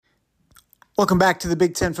Welcome back to the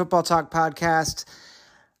Big Ten Football Talk podcast.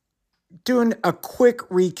 Doing a quick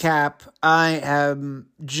recap. I am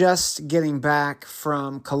just getting back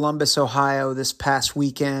from Columbus, Ohio this past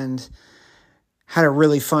weekend. Had a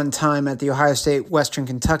really fun time at the Ohio State-Western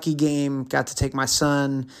Kentucky game. Got to take my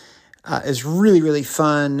son. It was really, really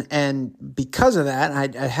fun. And because of that,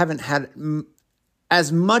 I haven't had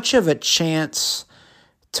as much of a chance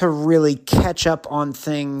to really catch up on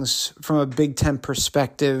things from a Big Ten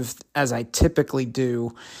perspective as I typically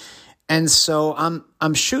do. And so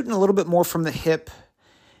I'm shooting a little bit more from the hip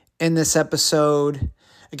in this episode.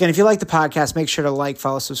 Again, if you like the podcast, make sure to like,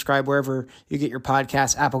 follow, subscribe wherever you get your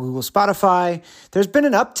podcasts, Apple, Google, Spotify. There's been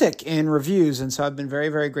an uptick in reviews, and so I've been very,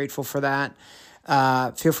 very grateful for that.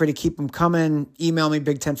 Feel free to keep them coming. Email me,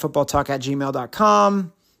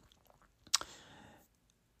 big10footballtalk@gmail.com.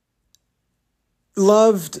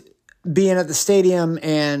 Loved being at the stadium,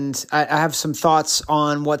 and I have some thoughts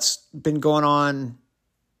on what's been going on,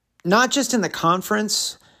 not just in the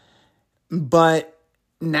conference, but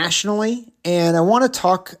nationally. And I want to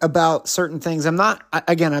talk about certain things. I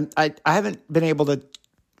haven't been able to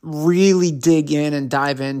really dig in and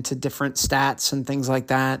dive into different stats and things like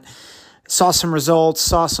that. Saw some results,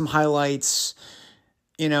 saw some highlights,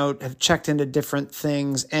 have checked into different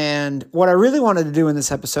things. And what I really wanted to do in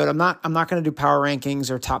this episode, I'm not going to do power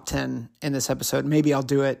rankings or top 10 in this episode. Maybe I'll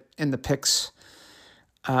do it in the picks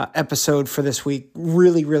episode for this week.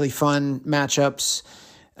 Really, really fun matchups,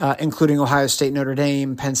 including Ohio State, Notre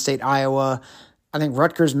Dame, Penn State, Iowa. I think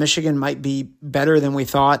Rutgers, Michigan might be better than we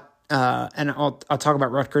thought. And I'll talk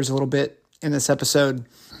about Rutgers a little bit in this episode.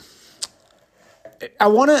 I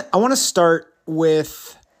want to start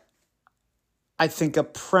with, I think, a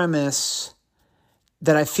premise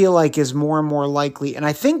that I feel like is more and more likely. And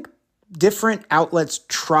I think different outlets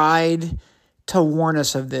tried to warn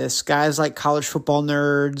us of this. Guys like College Football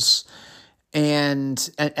Nerds and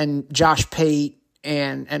Josh Pate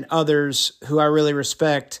and others who I really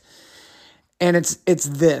respect. And it's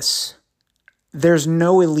this. There's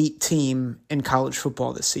no elite team in college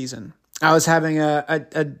football this season. I was having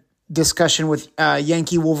a discussion with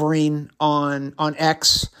Yankee Wolverine on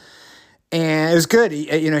X, and it was good.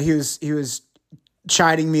 He was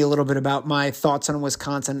chiding me a little bit about my thoughts on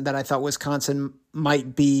Wisconsin, that I thought Wisconsin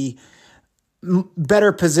might be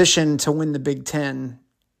better positioned to win the Big Ten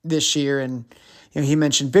this year. And he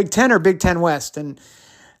mentioned Big Ten or Big Ten West, and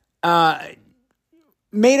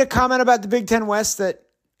made a comment about the Big Ten West that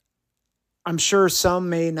I'm sure some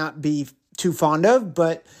may not be too fond of,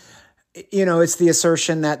 but it's the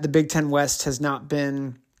assertion that the Big Ten West has not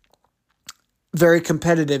been very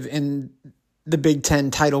competitive in the Big Ten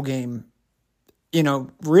title game,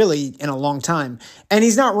 really in a long time. And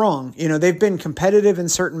he's not wrong. They've been competitive in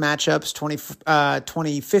certain matchups,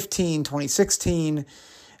 2015, 2016,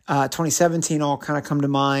 2017 all kind of come to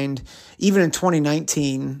mind. Even in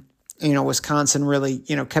 2019, Wisconsin really,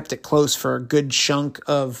 kept it close for a good chunk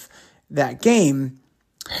of that game.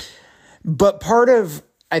 But part of,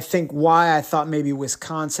 I think, why I thought maybe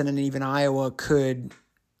Wisconsin and even Iowa could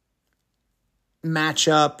match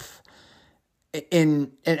up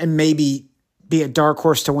and maybe be a dark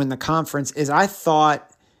horse to win the conference is I thought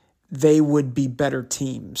they would be better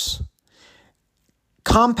teams.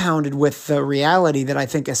 Compounded with the reality that I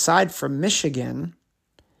think, aside from Michigan,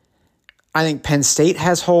 I think Penn State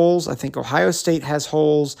has holes. I think Ohio State has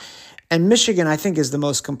holes. And Michigan, I think, is the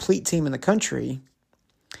most complete team in the country.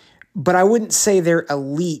 But I wouldn't say they're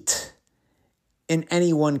elite in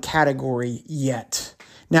any one category yet.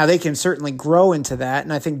 Now, they can certainly grow into that,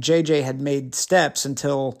 and I think JJ had made steps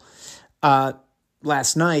until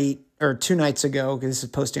last night, or 2 nights ago, because this is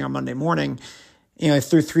posting on Monday morning. He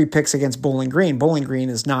threw 3 picks against Bowling Green. Bowling Green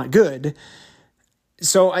is not good.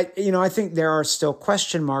 So I think there are still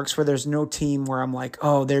question marks where there's no team where I'm like,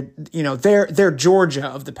 oh, they're Georgia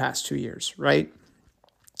of the past 2 years, right?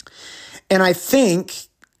 And I think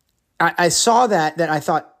I saw that I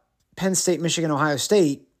thought Penn State, Michigan, Ohio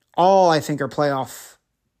State, all I think are playoff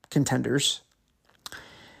contenders.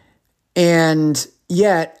 And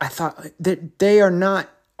yet I thought that they are not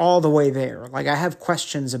all the way there. Like, I have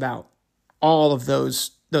questions about all of those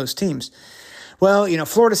teams. Well,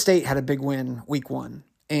 Florida State had a big win week 1,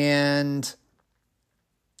 and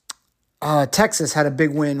Texas had a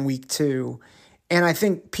big win week 2. And I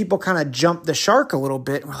think people kind of jumped the shark a little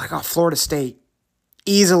bit. We're like, oh, Florida State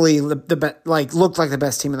easily looked like the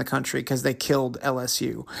best team in the country because they killed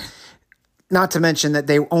LSU. Not to mention that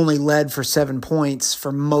they only led for 7 points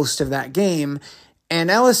for most of that game, and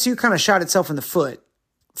LSU kind of shot itself in the foot.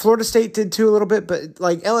 Florida State did too a little bit, but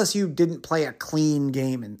LSU didn't play a clean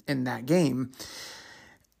game in that game.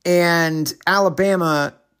 And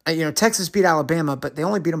Alabama Texas beat Alabama, but they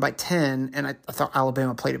only beat them by 10, and I thought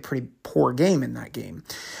Alabama played a pretty poor game in that game.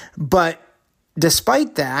 But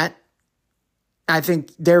despite that, I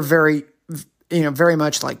think they're very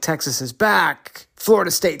much like Texas is back,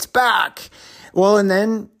 Florida State's back. Well, and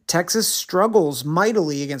then Texas struggles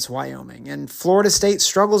mightily against Wyoming, and Florida State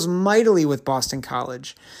struggles mightily with Boston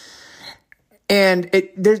College. And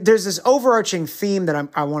there's this overarching theme that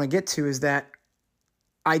I want to get to, is that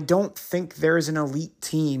I don't think there is an elite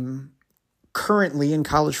team currently in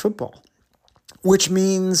college football, which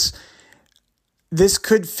means this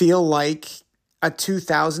could feel like a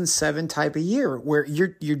 2007 type of year where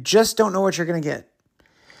you just don't know what you're going to get.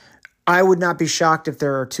 I would not be shocked if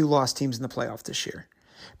there are 2 lost teams in the playoff this year,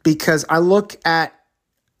 because I look at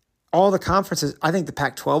all the conferences. I think the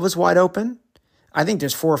Pac-12 is wide open. I think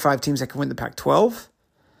there's 4 or 5 teams that can win the Pac-12.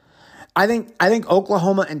 I think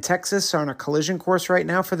Oklahoma and Texas are on a collision course right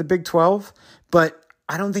now for the Big 12, but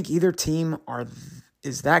I don't think either team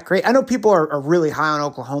is that great. I know people are really high on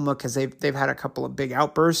Oklahoma because they've had a couple of big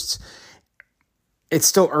outbursts. It's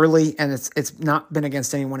still early, and it's not been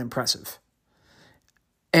against anyone impressive.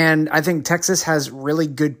 And I think Texas has really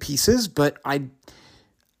good pieces, but I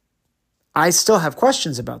still have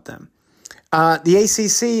questions about them. The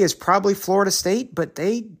ACC is probably Florida State, but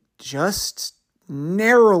they just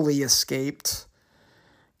narrowly escaped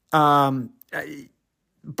Boston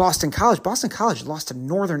College. Boston College lost to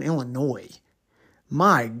Northern Illinois.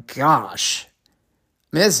 My gosh.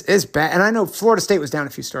 I mean, it's bad. And I know Florida State was down a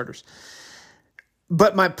few starters.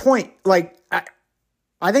 But my point, I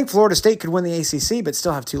think Florida State could win the ACC but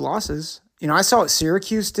still have 2 losses. I saw what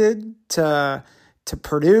Syracuse did to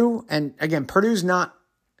Purdue. And again, Purdue's not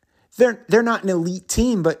 – they're not an elite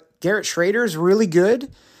team, but Garrett Schrader is really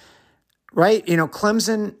good. Right?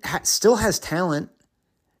 Clemson still has talent.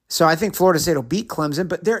 So I think Florida State will beat Clemson.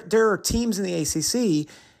 But there are teams in the ACC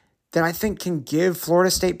that I think can give Florida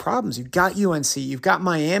State problems. You've got UNC. You've got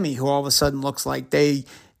Miami, who all of a sudden looks like they've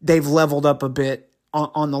leveled up a bit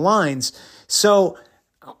on the lines. So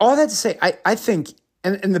all that to say, I think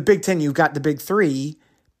in the Big Ten, you've got the big 3.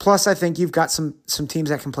 Plus, I think you've got some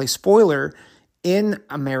teams that can play spoiler in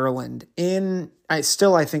Maryland. I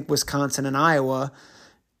think Wisconsin and Iowa.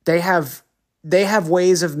 They have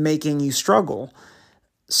ways of making you struggle.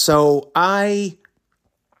 So I'm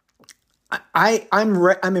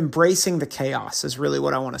embracing the chaos is really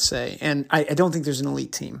what I want to say. And I don't think there's an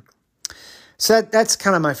elite team. So that's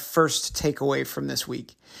kind of my first takeaway from this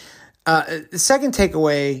week. The second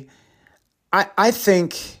takeaway, I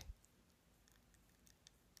think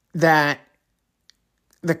that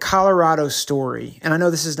the Colorado story, and I know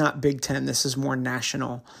this is not Big Ten, this is more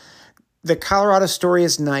national. The Colorado story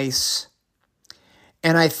is nice.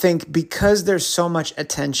 And I think because there's so much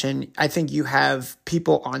attention, I think you have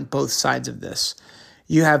people on both sides of this.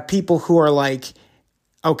 You have people who are like,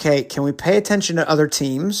 okay, can we pay attention to other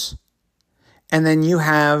teams? And then you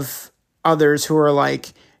have others who are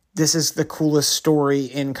like, this is the coolest story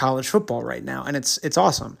in college football right now. And it's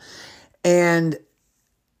awesome. And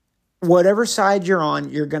whatever side you're on,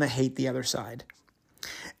 you're going to hate the other side.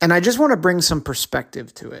 And I just want to bring some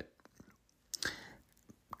perspective to it.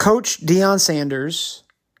 Coach Deion Sanders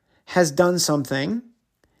has done something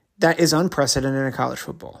that is unprecedented in college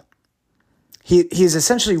football. He's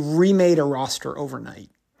essentially remade a roster overnight.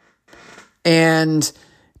 And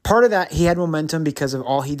part of that, he had momentum because of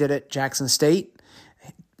all he did at Jackson State.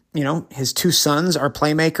 His 2 sons are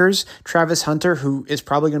playmakers. Travis Hunter, who is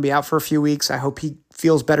probably going to be out for a few weeks. I hope he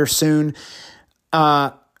feels better soon.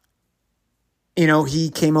 He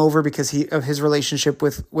came over because of his relationship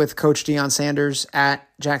with Coach Deion Sanders at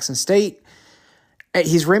Jackson State.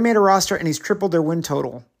 He's remade a roster and he's tripled their win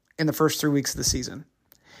total in the first 3 weeks of the season.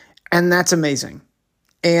 And that's amazing.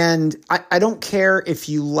 And I don't care if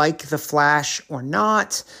you like the flash or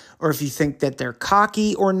not, or if you think that they're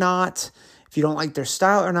cocky or not, if you don't like their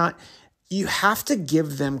style or not. You have to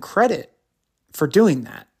give them credit for doing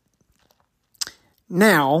that.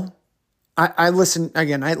 Now, I listen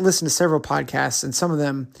to several podcasts, and some of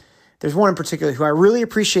them, there's one in particular who I really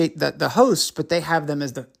appreciate the hosts, but they had them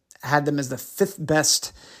as the 5th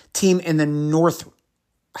best team in the north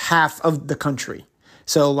half of the country.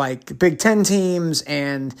 So like Big Ten teams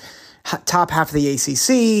and top half of the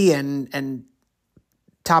ACC and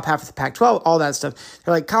top half of the Pac-12, all that stuff.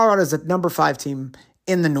 They're like, Colorado's the number 5 team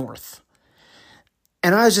in the north.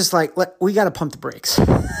 And I was just like, we got to pump the brakes.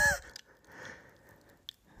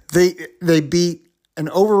 They beat an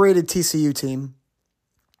overrated TCU team.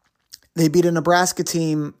 They beat a Nebraska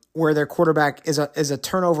team where their quarterback is a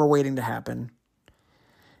turnover waiting to happen.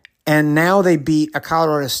 And now they beat a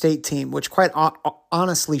Colorado State team, which quite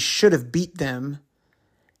honestly should have beat them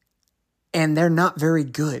and they're not very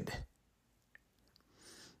good.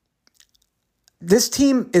 This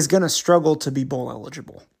team is going to struggle to be bowl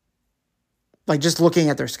eligible. Like, just looking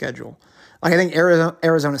at their schedule. Like, I think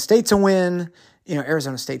Arizona State's a win.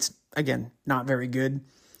 Arizona State's, again, not very good.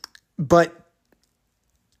 But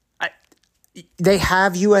they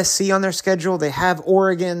have USC on their schedule. They have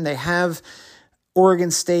Oregon. They have Oregon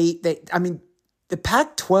State. The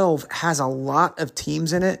Pac-12 has a lot of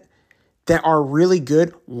teams in it that are really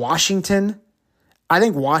good. Washington. I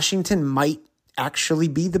think Washington might actually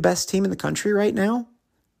be the best team in the country right now.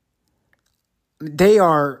 They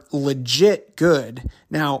are legit good.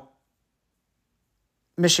 Now,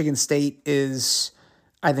 Michigan State is,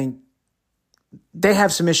 I think, they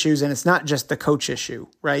have some issues, and it's not just the coach issue,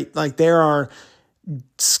 right? Like, there are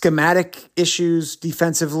schematic issues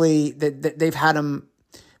defensively that they've had them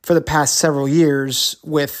for the past several years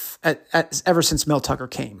ever since Mel Tucker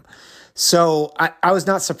came. So I was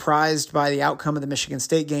not surprised by the outcome of the Michigan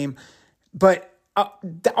State game. But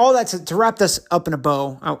all that to wrap this up in a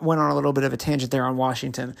bow, I went on a little bit of a tangent there on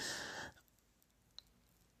Washington.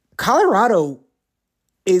 Colorado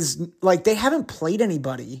is, like, they haven't played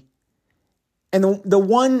anybody. And the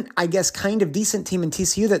one, I guess, kind of decent team in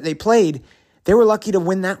TCU that they played, they were lucky to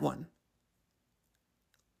win that one.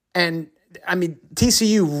 And,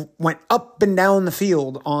 TCU went up and down the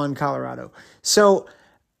field on Colorado. So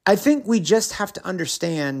I think we just have to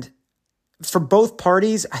understand, for both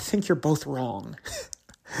parties, I think you're both wrong.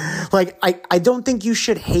 Like, I don't think you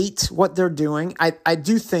should hate what they're doing. I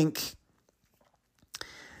do think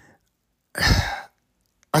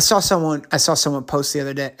I saw someone post the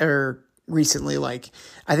other day or recently, like,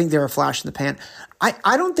 I think they're a flash in the pan.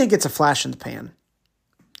 I don't think it's a flash in the pan.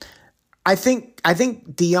 I think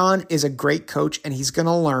Deion is a great coach, and he's going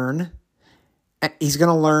to learn. He's going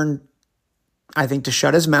to learn, I think, to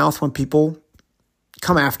shut his mouth when people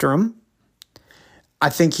come after him. I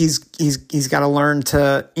think he's got to learn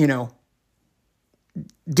to,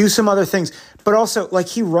 do some other things. But also, like,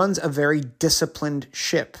 he runs a very disciplined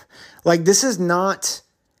ship. Like, this is not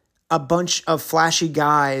a bunch of flashy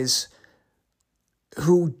guys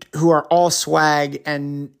who are all swag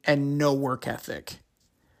and no work ethic.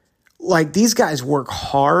 Like, these guys work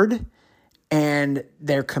hard and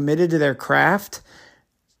they're committed to their craft,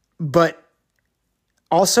 but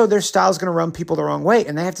also their style is going to run people the wrong way,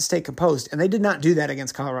 and they have to stay composed. And they did not do that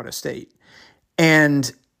against Colorado State.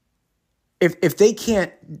 And if they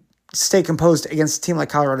can't stay composed against a team like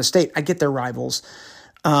Colorado State, I get their rivals.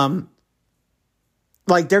 Like,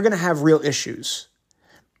 they're going to have real issues.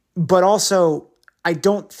 But also, I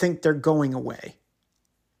don't think they're going away.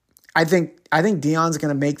 I think Deion's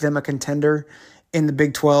going to make them a contender in the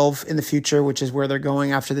Big 12 in the future, which is where they're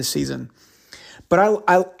going after this season. But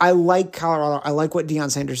I like Colorado. I like what Deion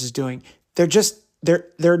Sanders is doing.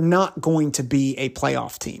 They're not going to be a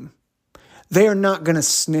playoff team. They are not going to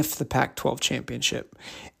sniff the Pac-12 championship.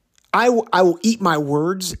 I will eat my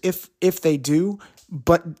words if they do,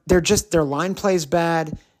 but their line play is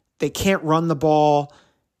bad. They can't run the ball.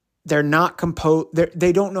 They're not composed.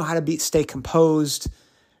 They don't know how to stay composed.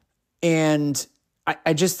 And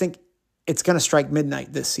I just think it's going to strike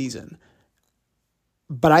midnight this season.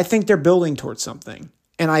 But I think they're building towards something.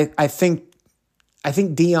 And I think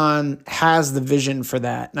Deion has the vision for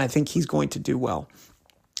that, and I think he's going to do well.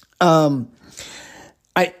 I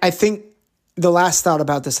think the last thought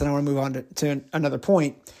about this, and I want to move on to another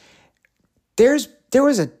point. There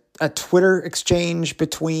was a Twitter exchange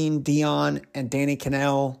between Deion and Danny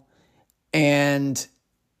Kanell, and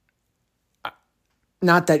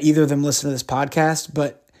not that either of them listen to this podcast,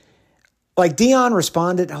 but like, Deion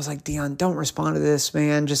responded. I was like, Deion, don't respond to this,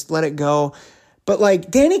 man. Just let it go. But like,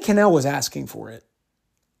 Danny Kanell was asking for it.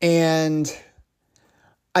 And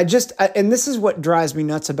and this is what drives me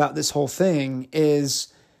nuts about this whole thing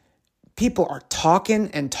is people are talking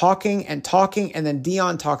and talking and talking. And then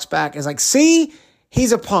Deion talks back. It's like, see,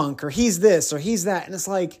 he's a punk, or he's this, or he's that. And it's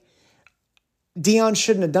like, Deion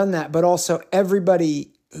shouldn't have done that. But also,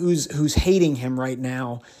 everybody who's hating him right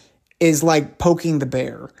now is like poking the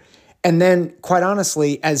bear. And then, quite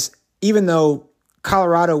honestly, even though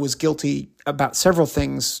Colorado was guilty about several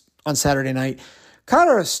things on Saturday night,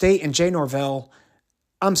 Colorado State and Jay Norvell,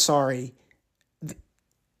 I'm sorry,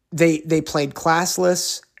 they played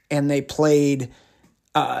classless and they played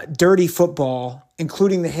dirty football,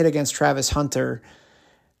 including the hit against Travis Hunter.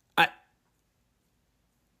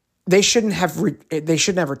 They shouldn't have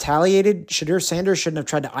retaliated. Shadir Sanders shouldn't have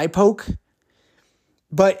tried to eye poke.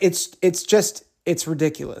 But it's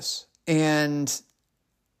ridiculous. And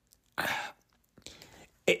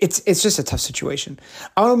it's just a tough situation.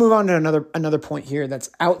 I want to move on to another point here that's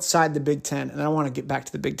outside the Big Ten, and I want to get back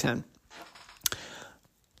to the Big Ten.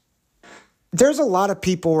 there's a lot of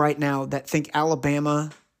people right now that think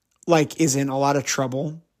Alabama is in a lot of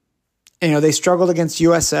trouble. They struggled against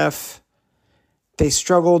USF. They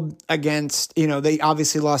struggled against, they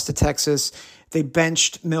obviously lost to Texas. They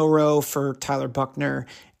benched Milroe for Tyler Buckner.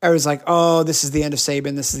 I was like, oh, this is the end of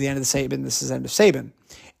Saban. This is the end of Saban. This is the end of Saban.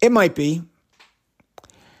 It might be.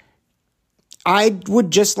 I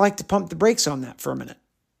would just like to pump the brakes on that for a minute.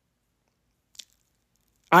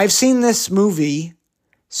 I've seen this movie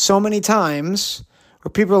so many times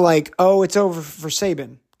where people are like, oh, it's over for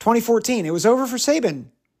Saban. 2014, it was over for Saban.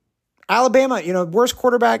 Alabama, worst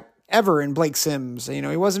quarterback ever in Blake Sims. He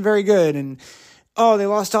wasn't very good. And, oh, they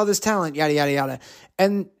lost all this talent, yada, yada, yada.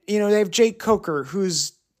 And, they have Jake Coker,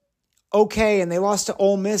 who's okay, and they lost to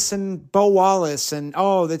Ole Miss and Bo Wallace. And,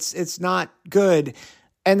 oh, it's not good.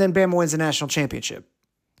 And then Bama wins the national championship.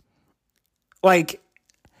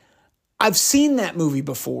 I've seen that movie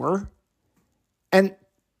before. And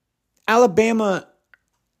Alabama,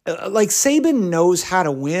 Saban knows how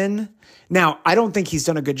to win. Now, I don't think he's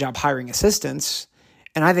done a good job hiring assistants,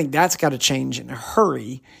 and I think that's got to change in a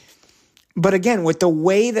hurry. But again, with the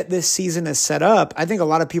way that this season is set up, I think a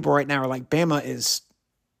lot of people right now are like, Bama is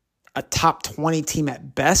a top 20 team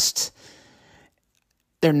at best.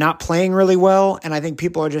 They're not playing really well, and I think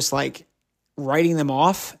people are just writing them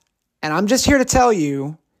off. And I'm just here to tell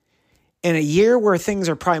you, in a year where things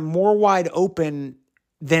are probably more wide open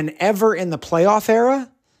than ever in the playoff era,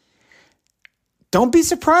 don't be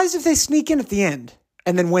surprised if they sneak in at the end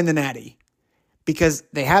and then win the Natty, because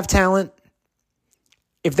they have talent.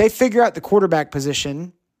 If they figure out the quarterback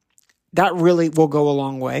position, that really will go a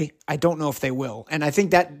long way. I don't know if they will. And I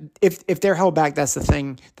think that if they're held back, that's the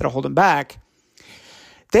thing that'll hold them back.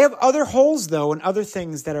 They have other holes, though, and other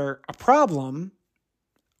things that are a problem.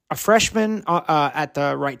 A freshman at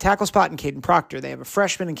the right tackle spot in Caden Proctor. They have a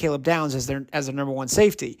freshman in Caleb Downs as their number one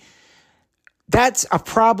safety. That's a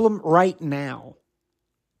problem right now.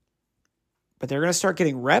 But they're going to start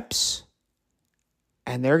getting reps,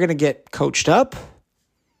 and they're going to get coached up.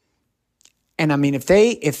 And I mean, if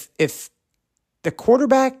the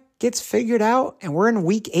quarterback gets figured out, and we're in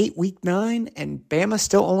week 8, week 9, and Bama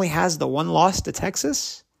still only has the one loss to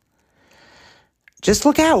Texas, just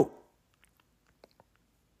look out.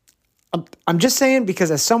 I'm just saying,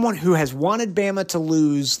 because as someone who has wanted Bama to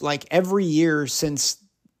lose every year since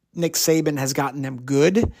Nick Saban has gotten them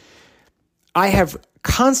good, I have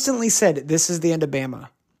constantly said this is the end of Bama,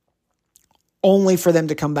 only for them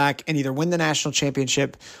to come back and either win the national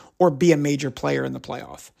championship or be a major player in the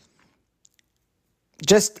playoff.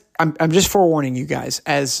 I'm just forewarning you guys,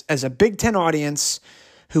 as a Big Ten audience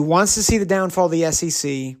who wants to see the downfall of the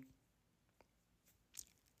SEC,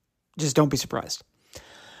 just don't be surprised.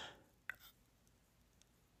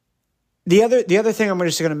 The other thing I'm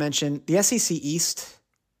just going to mention, the SEC East,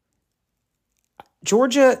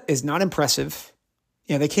 Georgia is not impressive.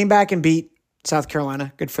 They came back and beat South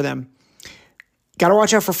Carolina. Good for them. Got to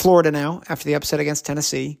watch out for Florida now after the upset against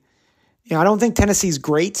Tennessee. I don't think Tennessee's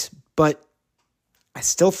great, but I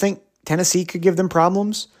still think Tennessee could give them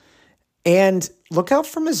problems. And look out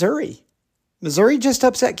for Missouri. Missouri just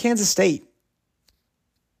upset Kansas State.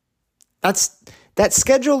 That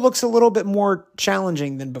schedule looks a little bit more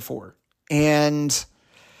challenging than before. And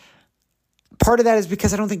part of that is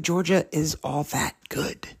because I don't think Georgia is all that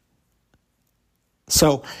good.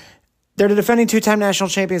 So they're the defending 2-time national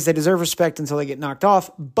champions. They deserve respect until they get knocked off.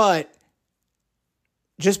 But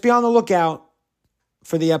just be on the lookout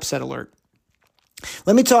for the upset alert.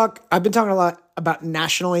 Let me talk. I've been talking a lot about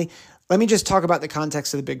nationally. Let me just talk about the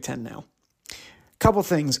context of the Big Ten now. A couple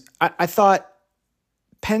things. I thought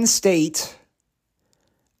Penn State,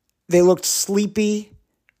 they looked sleepy,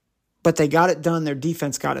 but they got it done. Their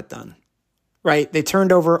defense got it done, right? They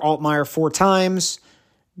turned over Altmaier 4 times.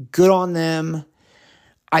 Good on them.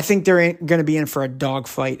 I think they're going to be in for a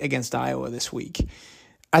dogfight against Iowa this week.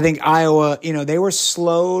 I think Iowa, they were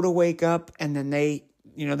slow to wake up, and then they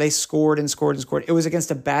scored and scored and scored. It was against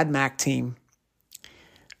a bad MAC team.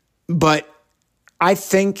 But I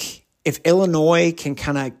think if Illinois can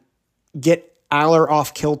kind of get Aller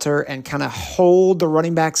off kilter and kind of hold the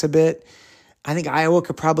running backs a bit, I think Iowa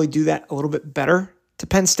could probably do that a little bit better to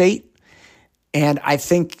Penn State. And I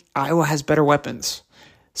think Iowa has better weapons.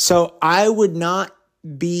 So I would not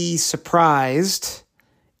be surprised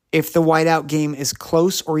if the whiteout game is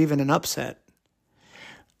close or even an upset.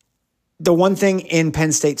 The one thing in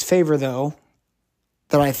Penn State's favor, though,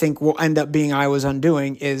 that I think will end up being Iowa's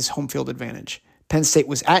undoing is home field advantage. Penn State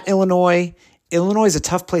was at Illinois. Illinois is a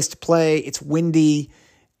tough place to play. It's windy.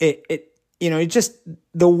 It just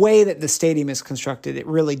the way that the stadium is constructed, it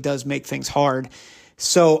really does make things hard.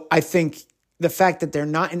 So I think the fact that they're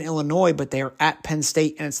not in Illinois, but they are at Penn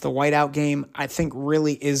State and it's the whiteout game, I think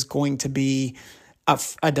really is going to be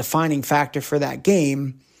a defining factor for that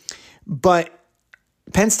game. But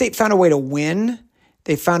Penn State found a way to win.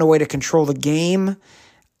 They found a way to control the game.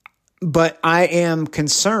 But I am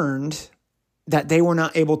concerned that they were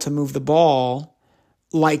not able to move the ball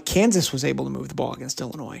like Kansas was able to move the ball against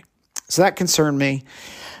Illinois. So that concerned me.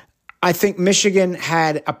 I think Michigan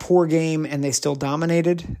had a poor game and they still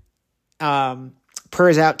dominated.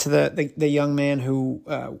 Prayers out to the young man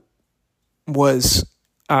who was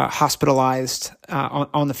hospitalized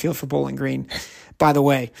on the field for Bowling Green, by the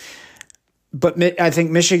way. But I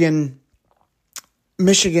think Michigan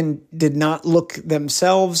did not look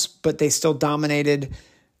themselves, but they still dominated.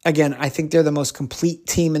 Again, I think they're the most complete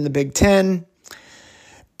team in the Big Ten.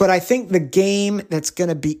 But I think the game that's going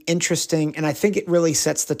to be interesting, and I think it really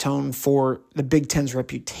sets the tone for the Big Ten's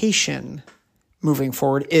reputation moving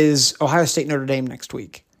forward, is Ohio State Notre Dame next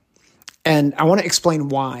week. And I want to explain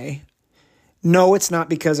why. No, it's not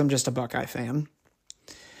because I'm just a Buckeye fan.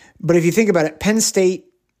 But if you think about it, Penn State,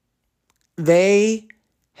 they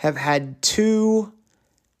have had two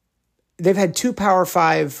Power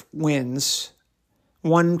 5 wins,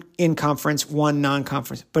 one in conference, one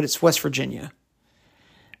non-conference, but it's West Virginia.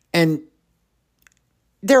 And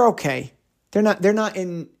they're okay. They're not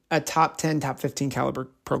in a top 10, top 15 caliber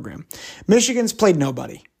program. Michigan's played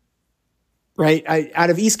nobody, right? Out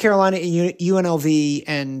of East Carolina, UNLV,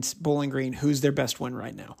 and Bowling Green, who's their best win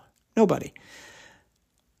right now? Nobody.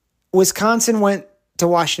 Wisconsin went to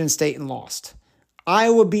Washington State and lost.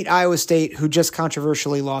 Iowa beat Iowa State, who just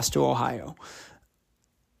controversially lost to Ohio.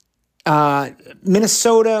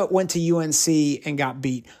 Minnesota went to UNC and got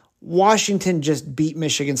beat. Washington just beat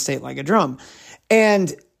Michigan State like a drum.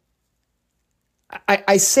 And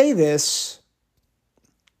I say this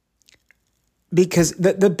because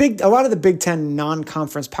a lot of the Big Ten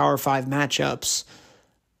non-conference Power 5 matchups,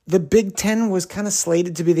 the Big Ten was kind of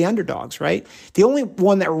slated to be the underdogs, right? The only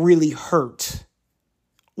one that really hurt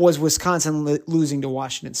was Wisconsin losing to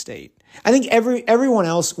Washington State. I think everyone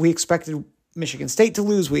else, we expected Michigan State to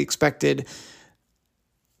lose. We expected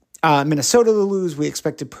Minnesota to lose. We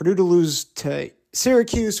expected Purdue to lose to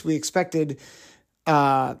Syracuse. We expected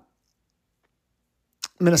Minnesota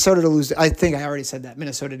to lose. I think I already said that,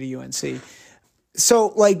 Minnesota to UNC. So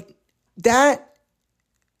like that,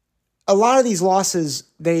 a lot of these losses,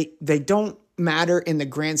 they don't matter in the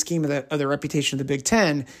grand scheme of the reputation of the Big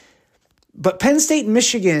Ten. But Penn State and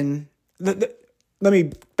Michigan, let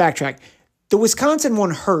me backtrack. The Wisconsin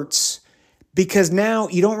one hurts because now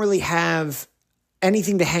you don't really have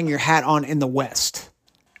anything to hang your hat on in the West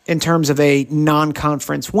in terms of a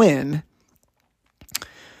non-conference win.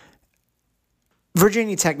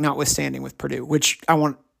 Virginia Tech notwithstanding with Purdue, which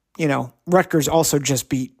Rutgers also just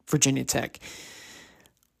beat Virginia Tech.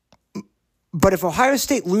 But if Ohio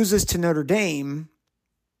State loses to Notre Dame,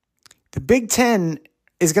 the Big Ten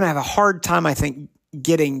is going to have a hard time, I think,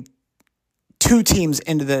 getting two teams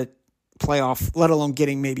into the playoff, let alone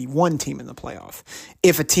getting maybe one team in the playoff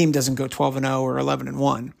if a team doesn't go 12-0 or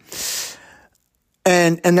 11-1.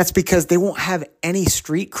 And that's because they won't have any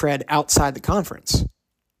street cred outside the conference.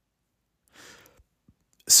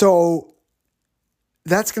 So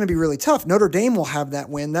that's going to be really tough. Notre Dame will have that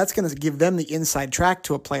win. That's going to give them the inside track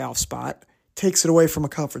to a playoff spot, takes it away from a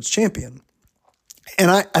conference champion.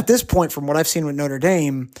 And at this point, from what I've seen with Notre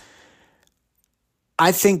Dame,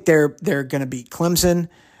 I think they're going to beat Clemson.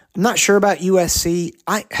 I'm not sure about USC.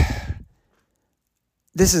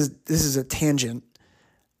 This is a tangent.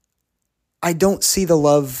 I don't see the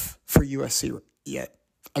love for USC yet.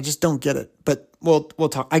 I just don't get it. But we'll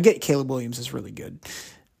talk. I get Caleb Williams is really good.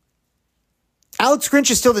 Alex Grinch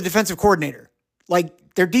is still the defensive coordinator.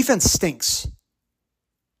 Like, their defense stinks.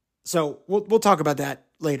 So we'll talk about that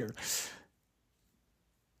later.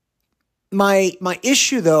 My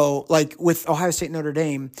issue, though, like with Ohio State and Notre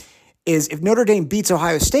Dame, is if Notre Dame beats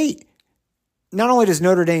Ohio State, not only does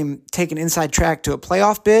Notre Dame take an inside track to a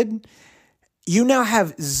playoff bid, you now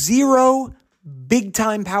have 0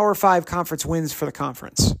 big-time Power 5 conference wins for the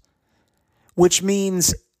conference, which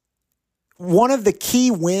means one of the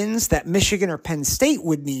key wins that Michigan or Penn State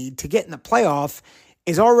would need to get in the playoff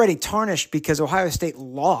is already tarnished because Ohio State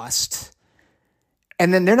lost.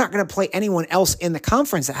 And then they're not going to play anyone else in the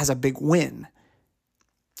conference that has a big win.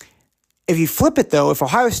 If you flip it, though, if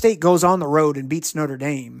Ohio State goes on the road and beats Notre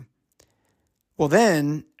Dame, well,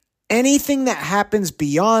 then anything that happens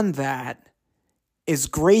beyond that is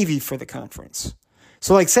gravy for the conference.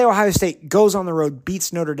 So, like, say Ohio State goes on the road,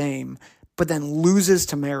 beats Notre Dame, but then loses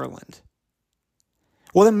to Maryland.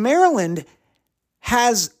 Well, then Maryland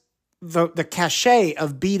has the cachet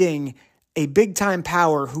of beating a big-time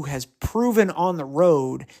power who has proven on the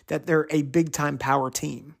road that they're a big-time power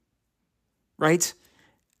team, right?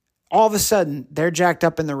 All of a sudden, they're jacked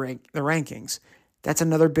up in the rankings. That's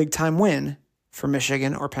another big-time win for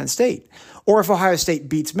Michigan or Penn State. Or if Ohio State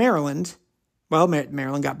beats Maryland, well,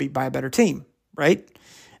 Maryland got beat by a better team, right?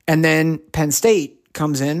 And then Penn State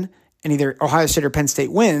comes in and either Ohio State or Penn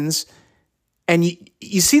State wins. And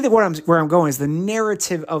you see that where I'm going is the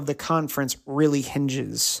narrative of the conference really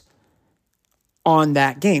hinges on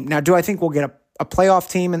that game. Now, do I think we'll get a playoff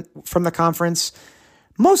team from the conference?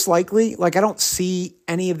 Most likely. Like, I don't see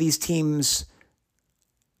any of these teams.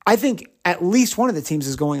 I think at least one of the teams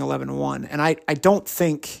is going 11-1. And I don't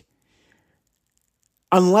think,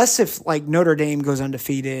 unless if like Notre Dame goes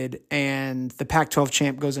undefeated and the Pac-12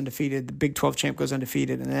 champ goes undefeated, the Big 12 champ goes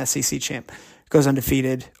undefeated, and the SEC champ goes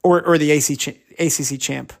undefeated, or the ACC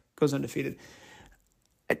champ goes undefeated,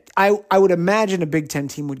 I would imagine a Big Ten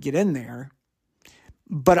team would get in there.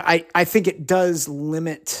 But I think it does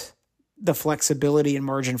limit the flexibility and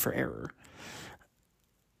margin for error.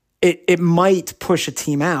 It might push a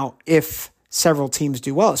team out if several teams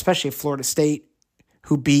do well, especially if Florida State,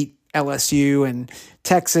 who beat LSU, and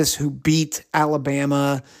Texas, who beat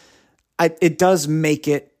Alabama. It does make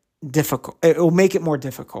it difficult. It will make it more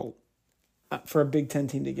difficult for a Big Ten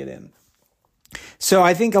team to get in. So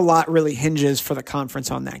I think a lot really hinges for the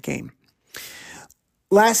conference on that game.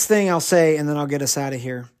 Last thing I'll say, and then I'll get us out of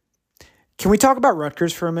here. Can we talk about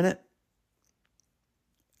Rutgers for a minute?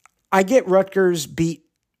 I get Rutgers beat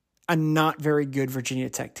a not very good Virginia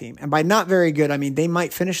Tech team. And by not very good, I mean they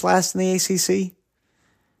might finish last in the ACC.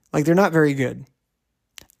 Like, they're not very good.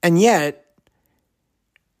 And yet,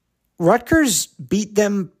 Rutgers beat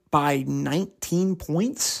them by 19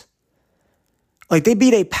 points. Like, they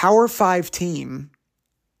beat a Power 5 team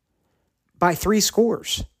by 3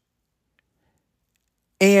 scores.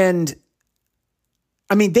 And,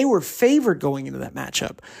 I mean, they were favored going into that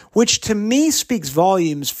matchup, which to me speaks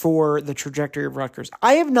volumes for the trajectory of Rutgers.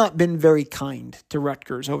 I have not been very kind to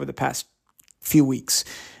Rutgers over the past few weeks.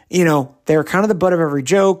 You know, they're kind of the butt of every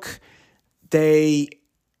joke. We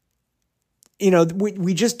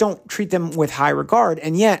just don't treat them with high regard.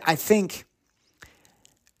 And yet, I think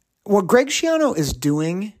what Greg Schiano is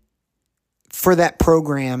doing for that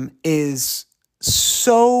program is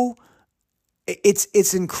so...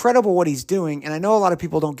 It's incredible what he's doing, and I know a lot of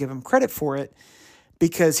people don't give him credit for it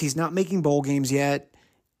because he's not making bowl games yet,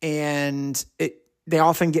 and they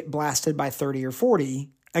often get blasted by 30 or 40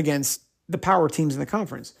 against the power teams in the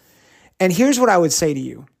conference. And here's what I would say to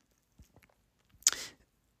you.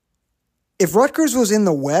 If Rutgers was in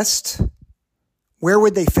the West, where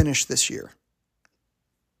would they finish this year?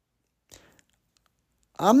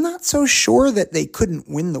 I'm not so sure that they couldn't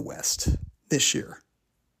win the West this year.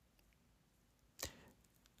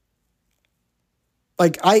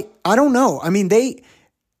 Like, I don't know. I mean, they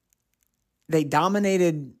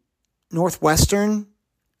dominated Northwestern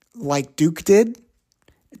like Duke did.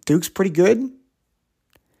 Duke's pretty good.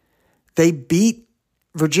 They beat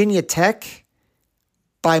Virginia Tech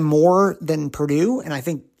by more than Purdue, and I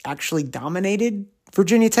think actually dominated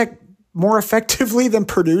Virginia Tech more effectively than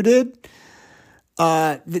Purdue did.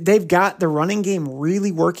 They've got the running game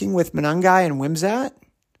really working with Monangai and Wimsatt.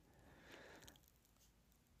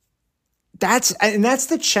 That's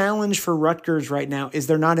the challenge for Rutgers right now is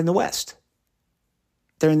they're not in the West.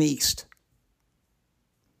 They're in the East.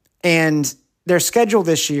 And their schedule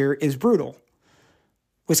this year is brutal.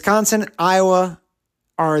 Wisconsin, Iowa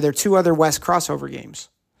are their 2 other West crossover games.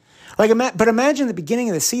 But imagine the beginning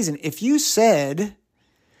of the season, if you said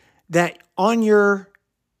that on your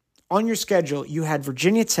schedule you had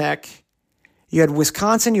Virginia Tech, you had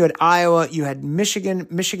Wisconsin, you had Iowa, you had Michigan,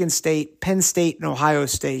 Michigan State, Penn State, and Ohio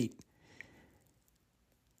State.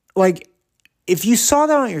 Like, if you saw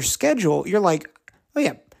that on your schedule, you're like, oh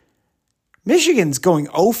yeah, Michigan's going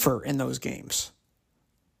over in those games.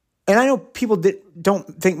 And I know people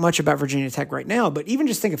don't think much about Virginia Tech right now, but even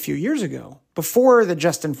just think a few years ago, before the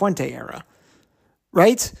Justin Fuente era,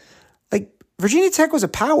 right? Like, Virginia Tech was a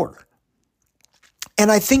power.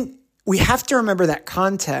 And I think we have to remember that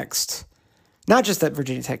context, not just about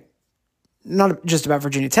Virginia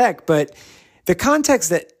Tech, but the context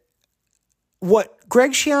that what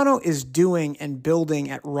Greg Schiano is doing and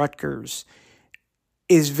building at Rutgers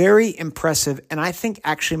is very impressive, and I think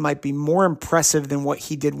actually might be more impressive than what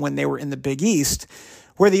he did when they were in the Big East,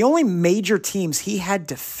 where the only major teams he had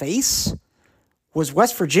to face was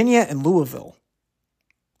West Virginia and Louisville.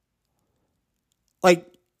 Like,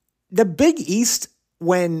 the Big East,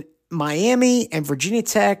 when Miami and Virginia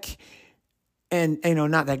Tech, and,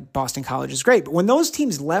 not that Boston College is great, but when those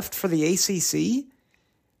teams left for the ACC,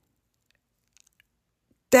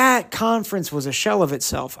 that conference was a shell of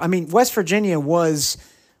itself. I mean, West Virginia was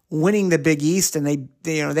winning the Big East, and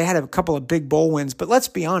they had a couple of big bowl wins. But let's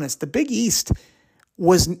be honest, the Big East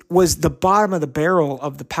was the bottom of the barrel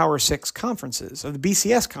of the Power Six conferences, of the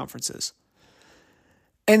BCS conferences.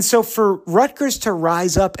 And so for Rutgers to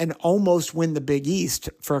rise up and almost win the Big East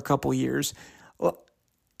for a couple years, well,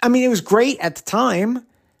 I mean, it was great at the time,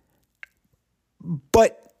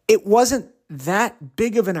 but it wasn't that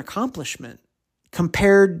big of an accomplishment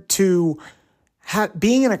compared to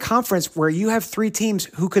being in a conference where you have three teams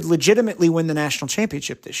who could legitimately win the national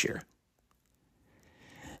championship this year.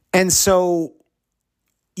 And so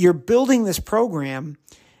you're building this program,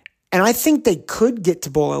 and I think they could get to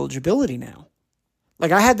bowl eligibility now.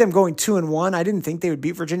 Like, I had them going 2-1. I didn't think they would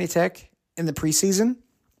beat Virginia Tech in the preseason,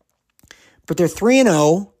 but they're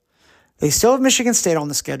 3-0. They still have Michigan State on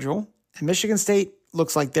the schedule, and Michigan State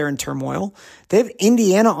looks like they're in turmoil. They have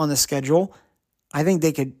Indiana on the schedule. I think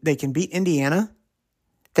they can beat Indiana.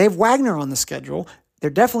 They have Wagner on the schedule. They're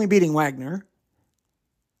definitely beating Wagner.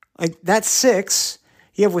 Like, that's 6.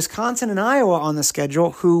 You have Wisconsin and Iowa on the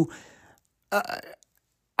schedule, who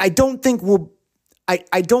I don't think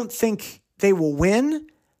they will win,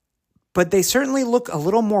 but they certainly look a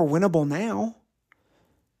little more winnable now.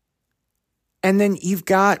 And then you've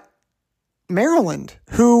got Maryland,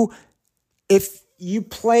 who, if you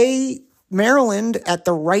play Maryland at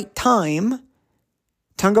the right time,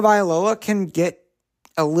 Tagovailoa can get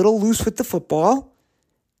a little loose with the football,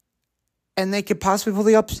 and they could possibly pull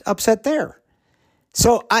the upset there.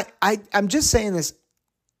 So I'm just saying this.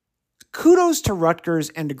 Kudos to Rutgers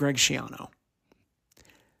and to Greg Schiano.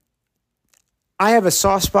 I have a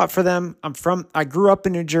soft spot for them. I grew up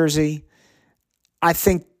in New Jersey. I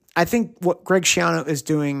think what Greg Schiano is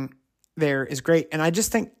doing there is great. And I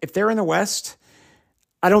just think if they're in the West,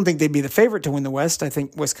 I don't think they'd be the favorite to win the West. I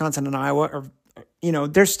think Wisconsin and Iowa are,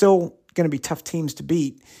 they're still going to be tough teams to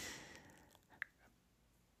beat.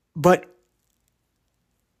 But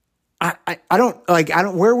I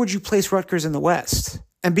don't, where would you place Rutgers in the West?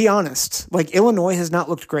 And be honest, like, Illinois has not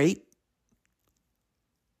looked great.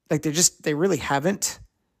 Like, they really haven't.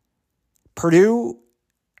 Purdue,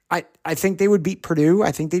 I think they would beat Purdue.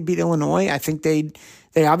 I think they'd beat Illinois. I think they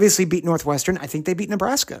obviously beat Northwestern. I think they beat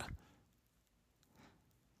Nebraska.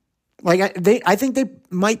 Like, I think they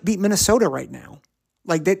might beat Minnesota right now.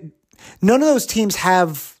 Like, none of those teams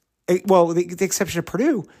have, well, the exception of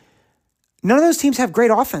Purdue, none of those teams have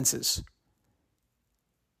great offenses.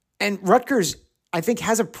 And Rutgers, I think,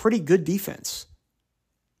 has a pretty good defense.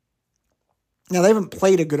 Now, they haven't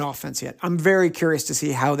played a good offense yet. I'm very curious to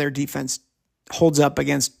see how their defense holds up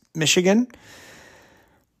against Michigan.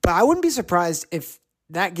 But I wouldn't be surprised if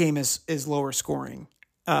that game is lower scoring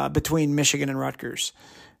between Michigan and Rutgers.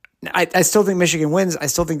 I still think Michigan wins. I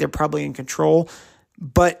still think they're probably in control.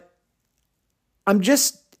 But I'm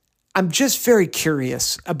just very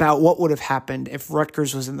curious about what would have happened if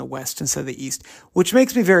Rutgers was in the West instead of the East, which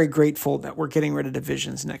makes me very grateful that we're getting rid of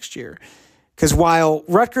divisions next year. Because while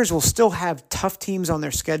Rutgers will still have tough teams on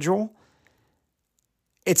their schedule,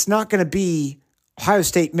 it's not going to be Ohio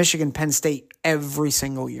State, Michigan, Penn State every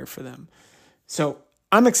single year for them. So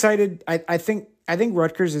I'm excited. I think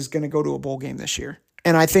Rutgers is going to go to a bowl game this year.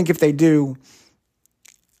 And I think if they do,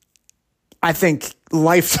 I think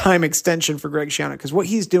lifetime extension for Greg Schiano, because what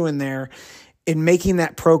he's doing there in making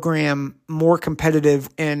that program more competitive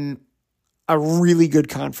in a really good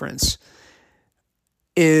conference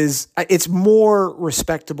it's more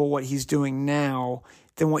respectable what he's doing now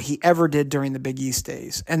than what he ever did during the Big East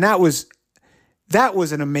days. And that was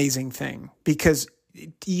an amazing thing, because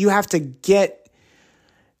you have to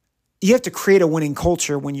create a winning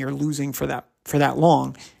culture when you're losing for that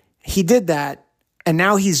long. He did that, and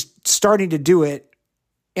now he's starting to do it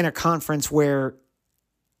in a conference where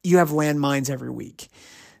you have landmines every week.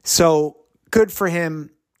 So good for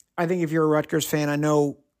him. I think if you're a Rutgers fan, I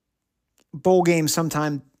know a bowl game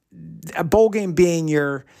being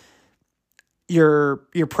your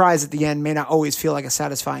prize at the end may not always feel like a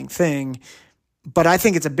satisfying thing, but I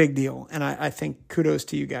think it's a big deal, and I think kudos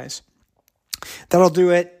to you guys. That'll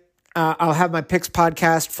do it. I'll have my picks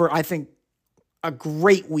podcast for, I think, a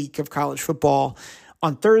great week of college football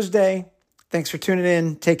on Thursday. Thanks for tuning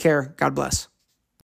in. Take care. God bless.